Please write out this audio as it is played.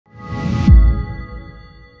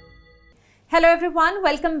Hello everyone,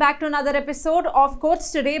 welcome back to another episode of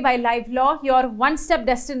Courts Today by Live Law, your one-step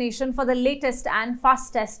destination for the latest and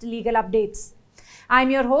fastest legal updates.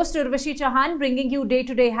 I'm your host Urvashi Chauhan, bringing you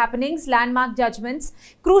day-to-day happenings, landmark judgments,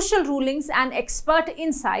 crucial rulings and expert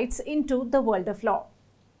insights into the world of law.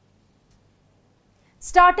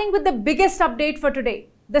 Starting with the biggest update for today.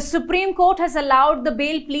 The Supreme Court has allowed the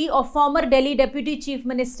bail plea of former Delhi Deputy Chief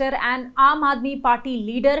Minister and Aam Aadmi Party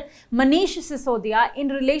leader Manish Sisodia in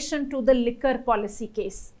relation to the liquor policy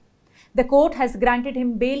case. The court has granted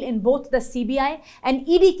him bail in both the CBI and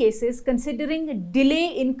ED cases, considering delay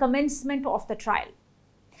in commencement of the trial.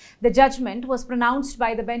 The judgment was pronounced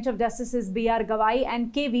by the bench of Justices B.R. Gawai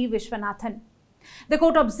and K.V. Vishwanathan. The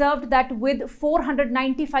court observed that with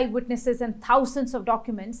 495 witnesses and thousands of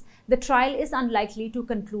documents, the trial is unlikely to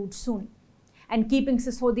conclude soon. And keeping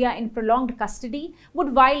Sisodia in prolonged custody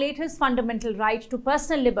would violate his fundamental right to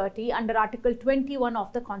personal liberty under Article 21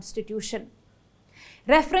 of the Constitution.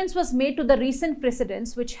 Reference was made to the recent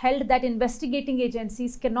precedents which held that investigating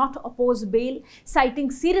agencies cannot oppose bail, citing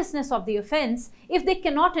seriousness of the offence if they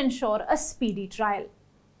cannot ensure a speedy trial.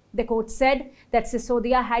 The court said that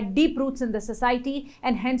Sisodia had deep roots in the society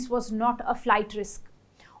and hence was not a flight risk.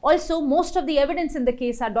 Also, most of the evidence in the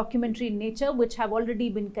case are documentary in nature, which have already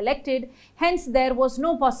been collected, hence there was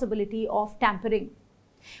no possibility of tampering.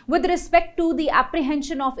 With respect to the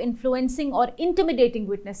apprehension of influencing or intimidating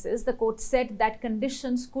witnesses, the court said that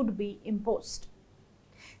conditions could be imposed.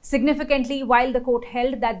 Significantly, while the court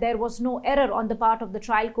held that there was no error on the part of the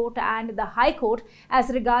trial court and the High Court as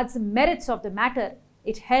regards merits of the matter,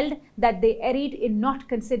 it held that they erred in not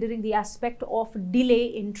considering the aspect of delay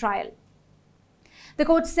in trial. The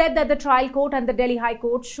court said that the trial court and the Delhi High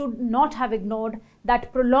Court should not have ignored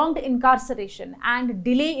that prolonged incarceration and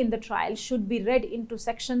delay in the trial should be read into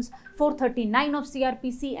sections 439 of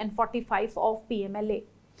CRPC and 45 of PMLA.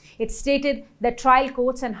 It stated that trial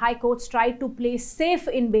courts and high courts tried to play safe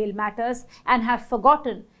in bail matters and have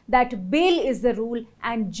forgotten that bail is the rule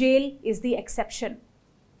and jail is the exception.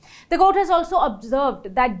 The court has also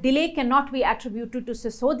observed that delay cannot be attributed to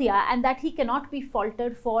Sisodia and that he cannot be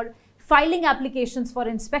faulted for filing applications for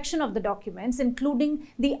inspection of the documents, including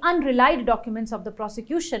the unrelied documents of the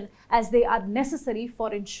prosecution, as they are necessary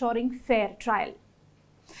for ensuring fair trial.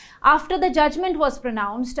 After the judgment was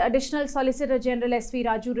pronounced, Additional Solicitor General S.V.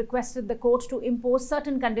 Raju requested the court to impose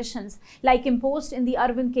certain conditions, like imposed in the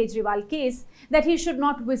Arvind Kejriwal case, that he should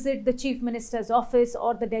not visit the Chief Minister's office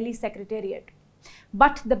or the Delhi Secretariat.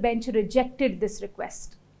 But the bench rejected this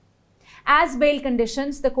request. As bail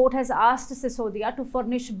conditions, the court has asked Sisodia to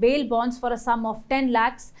furnish bail bonds for a sum of 10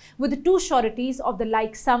 lakhs with 2 sureties of the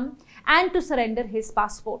like sum and to surrender his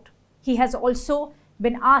passport. He has also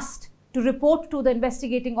been asked to report to the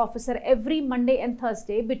investigating officer every Monday and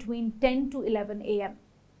Thursday between 10 to 11 a.m.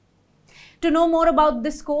 To know more about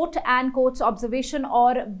this court and court's observation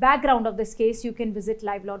or background of this case, you can visit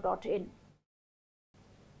livelaw.in.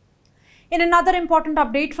 In another important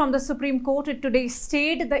update from the Supreme Court, it today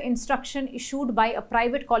stayed the instruction issued by a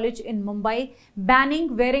private college in Mumbai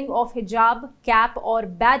banning wearing of hijab, cap or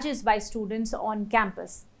badges by students on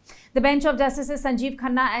campus. The bench of Justices Sanjeev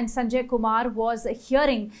Khanna and Sanjay Kumar was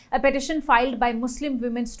hearing a petition filed by Muslim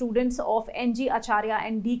women students of N.G. Acharya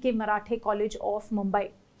and D.K. Marathe College of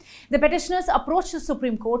Mumbai. The petitioners approached the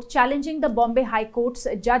Supreme Court challenging the Bombay High Court's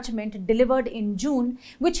judgment delivered in June,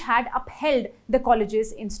 which had upheld the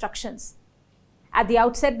college's instructions. At the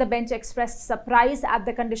outset, the bench expressed surprise at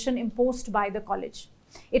the condition imposed by the college.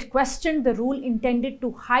 It questioned the rule intended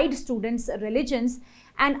to hide students' religions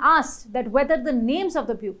and asked that whether the names of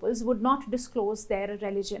the pupils would not disclose their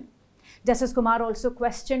religion. Justice Kumar also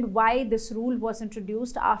questioned why this rule was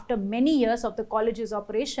introduced after many years of the college's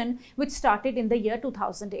operation, which started in the year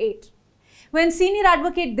 2008. When senior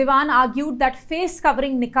advocate Diwan argued that face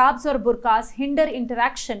covering niqabs or burqas hinder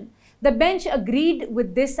interaction, the bench agreed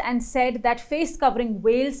with this and said that face covering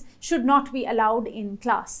veils should not be allowed in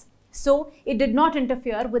class. So, it did not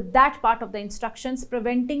interfere with that part of the instructions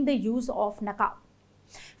preventing the use of niqab.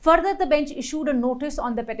 Further, the bench issued a notice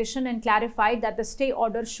on the petition and clarified that the stay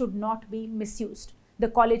order should not be misused. The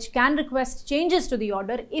college can request changes to the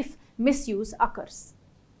order if misuse occurs.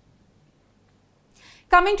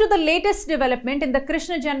 Coming to the latest development in the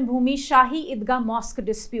Krishna Janmabhoomi Shahi Eidgah Mosque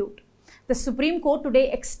dispute. The Supreme Court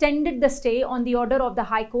today extended the stay on the order of the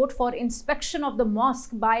High Court for inspection of the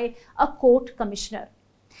mosque by a court commissioner.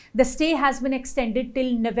 The stay has been extended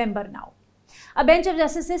till November now. A bench of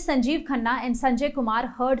Justices Sanjeev Khanna and Sanjay Kumar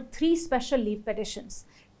heard 3 special leave petitions.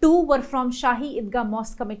 2 were from Shahi Eidgah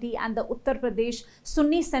Mosque Committee and the Uttar Pradesh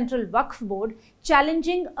Sunni Central Waqf Board,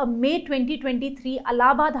 challenging a May 2023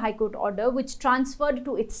 Allahabad High Court order which transferred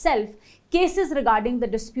to itself cases regarding the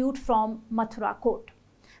dispute from Mathura Court.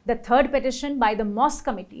 The third petition by the Mosque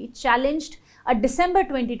Committee challenged a December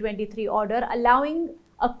 2023 order allowing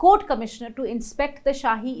a court commissioner to inspect the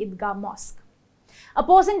Shahi Eidgah Mosque.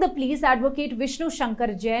 Opposing the pleas, advocate Vishnu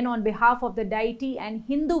Shankar Jain on behalf of the deity and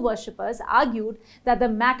Hindu worshippers argued that the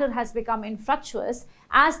matter has become infructuous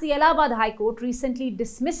as the Allahabad High Court recently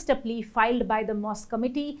dismissed a plea filed by the Mosque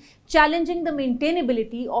Committee challenging the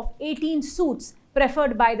maintainability of 18 suits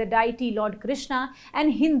preferred by the deity Lord Krishna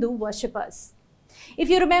and Hindu worshippers. If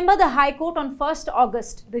you remember, the High Court on 1st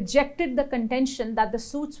August rejected the contention that the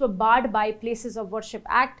suits were barred by Places of Worship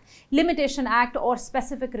Act, Limitation Act or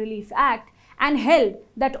Specific Relief Act, and held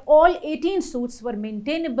that all 18 suits were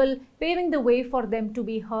maintainable, paving the way for them to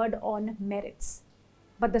be heard on merits.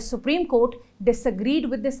 But the Supreme Court disagreed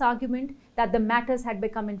with this argument that the matters had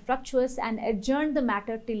become infructuous and adjourned the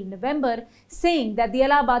matter till November, saying that the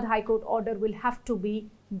Allahabad High Court order will have to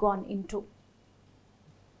be gone into.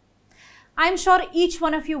 I'm sure each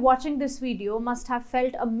one of you watching this video must have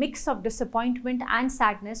felt a mix of disappointment and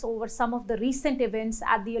sadness over some of the recent events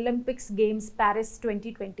at the Olympics Games Paris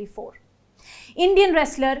 2024. Indian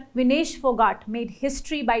wrestler Vinesh Phogat made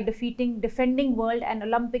history by defeating defending world and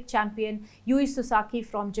Olympic champion Yui Sasaki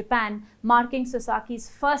from Japan, marking Sasaki's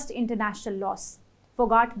first international loss.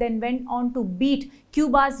 Phogat then went on to beat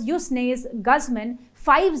Cuba's Yusneis Guzman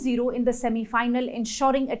 5-0 in the semi-final,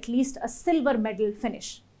 ensuring at least a silver medal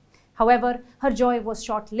finish. However, her joy was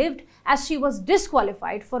short-lived as she was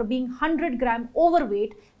disqualified for being 100-gram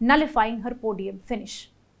overweight, nullifying her podium finish.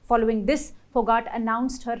 Following this, Phogat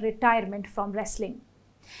announced her retirement from wrestling.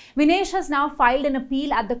 Vinesh has now filed an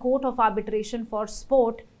appeal at the Court of Arbitration for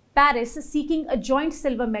Sport, Paris, seeking a joint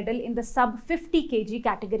silver medal in the sub-50 kg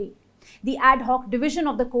category. The ad hoc division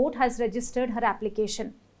of the court has registered her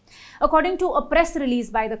application. According to a press release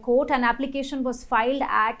by the court, an application was filed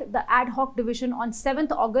at the ad hoc division on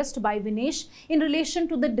 7th August by Vinesh in relation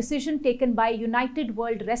to the decision taken by United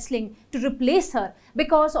World Wrestling to replace her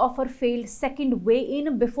because of her failed second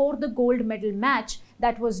weigh-in before the gold medal match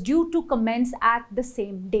that was due to commence at the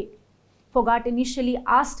same day. Phogat initially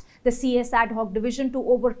asked the CS ad hoc division to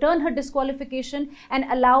overturn her disqualification and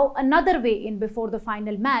allow another weigh-in before the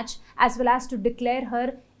final match, as well as to declare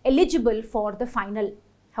her eligible for the final.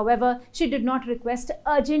 However, she did not request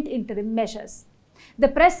urgent interim measures. The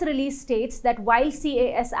press release states that while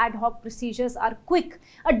CAS ad hoc procedures are quick,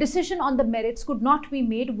 a decision on the merits could not be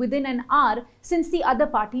made within an hour since the other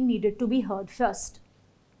party needed to be heard first.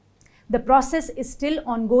 The process is still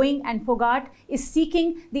ongoing and Phogat is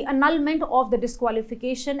seeking the annulment of the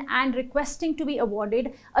disqualification and requesting to be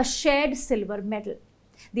awarded a shared silver medal.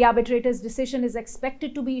 The arbitrator's decision is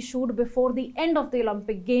expected to be issued before the end of the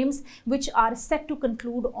Olympic Games, which are set to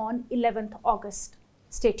conclude on 11th August.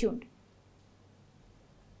 Stay tuned.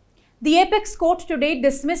 The Apex Court today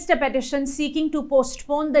dismissed a petition seeking to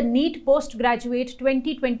postpone the NEET Postgraduate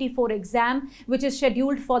 2024 exam, which is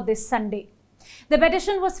scheduled for this Sunday. The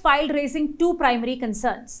petition was filed raising two primary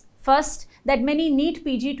concerns. First, that many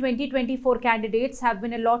NEET-PG 2024 candidates have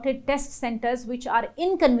been allotted test centers which are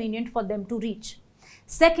inconvenient for them to reach.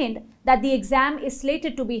 Second, that the exam is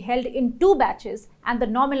slated to be held in 2 batches and the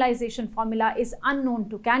normalization formula is unknown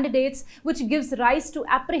to candidates, which gives rise to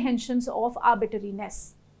apprehensions of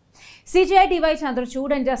arbitrariness. CJI D.Y.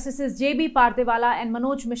 Chandrachud and Justices J.B. Pardiwala and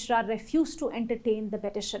Manoj Mishra refused to entertain the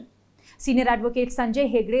petition. Senior advocate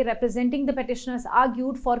Sanjay Hegde, representing the petitioners,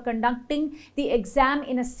 argued for conducting the exam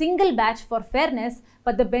in a single batch for fairness,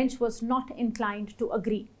 but the bench was not inclined to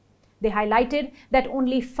agree. They highlighted that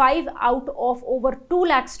only 5 out of over 2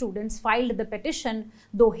 lakh students filed the petition,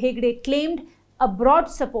 though Hegde claimed a broad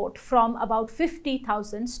support from about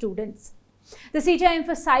 50,000 students. The CJI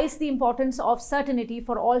emphasized the importance of certainty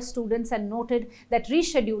for all students and noted that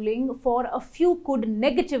rescheduling for a few could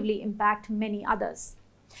negatively impact many others.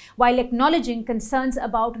 While acknowledging concerns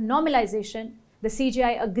about normalization, the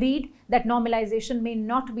CJI agreed that normalization may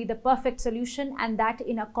not be the perfect solution and that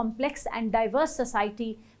in a complex and diverse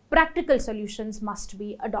society, practical solutions must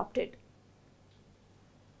be adopted.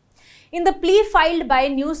 In the plea filed by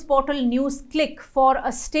news portal NewsClick for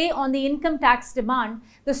a stay on the income tax demand,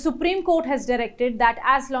 the Supreme Court has directed that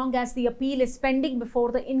as long as the appeal is pending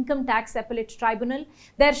before the Income Tax Appellate Tribunal,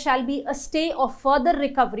 there shall be a stay of further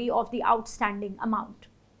recovery of the outstanding amount.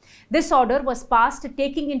 This order was passed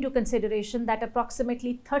taking into consideration that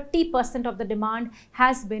approximately 30% of the demand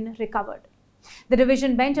has been recovered. The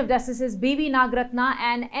division bench of Justices B.V. Nagratna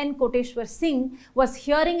and N. Koteshwar Singh was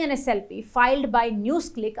hearing an SLP filed by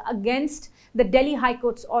NewsClick against the Delhi High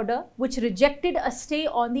Court's order, which rejected a stay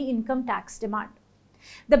on the income tax demand.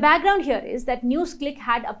 The background here is that NewsClick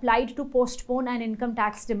had applied to postpone an income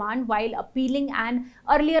tax demand while appealing an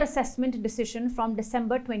earlier assessment decision from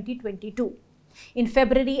December 2022. In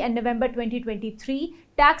February and November 2023,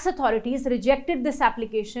 tax authorities rejected this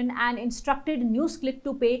application and instructed NewsClick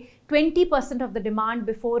to pay 20% of the demand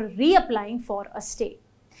before reapplying for a stay.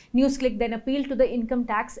 NewsClick then appealed to the Income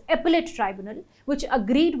Tax Appellate Tribunal, which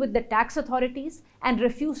agreed with the tax authorities and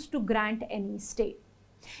refused to grant any stay.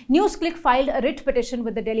 NewsClick filed a writ petition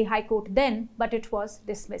with the Delhi High Court then, but it was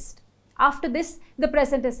dismissed. After this, the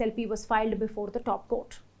present SLP was filed before the top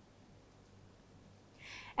court.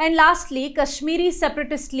 And lastly, Kashmiri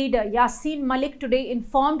separatist leader Yasin Malik today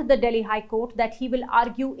informed the Delhi High Court that he will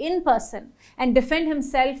argue in person and defend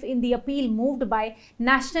himself in the appeal moved by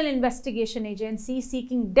National Investigation Agency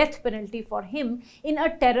seeking death penalty for him in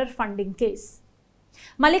a terror funding case.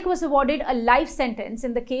 Malik was awarded a life sentence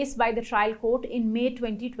in the case by the trial court in May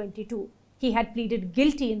 2022. He had pleaded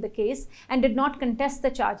guilty in the case and did not contest the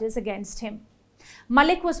charges against him.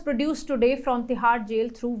 Malik was produced today from Tihar jail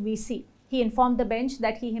through VC. He informed the bench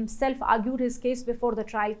that he himself argued his case before the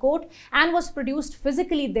trial court and was produced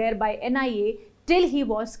physically there by NIA till he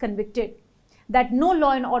was convicted. That no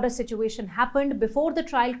law and order situation happened before the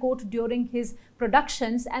trial court during his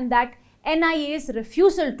productions and that NIA's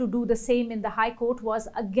refusal to do the same in the High Court was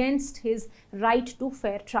against his right to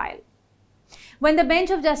fair trial. When the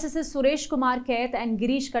bench of Justices Suresh Kumar Kaith and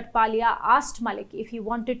Girish Katpalia asked Malik if he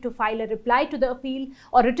wanted to file a reply to the appeal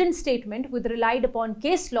or written statement which relied upon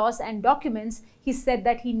case laws and documents, he said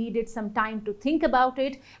that he needed some time to think about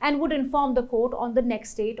it and would inform the court on the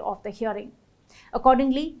next date of the hearing.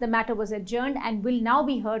 Accordingly, the matter was adjourned and will now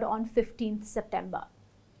be heard on 15th September.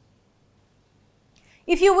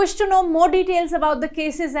 If you wish to know more details about the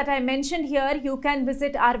cases that I mentioned here, you can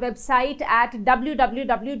visit our website at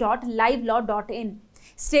www.livelaw.in.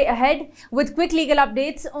 Stay ahead with quick legal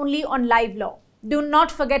updates only on Live Law. Do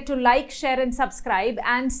not forget to like, share and subscribe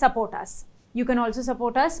and support us. You can also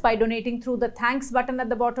support us by donating through the thanks button at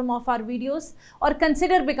the bottom of our videos or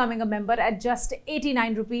consider becoming a member at just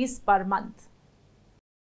 89 rupees per month.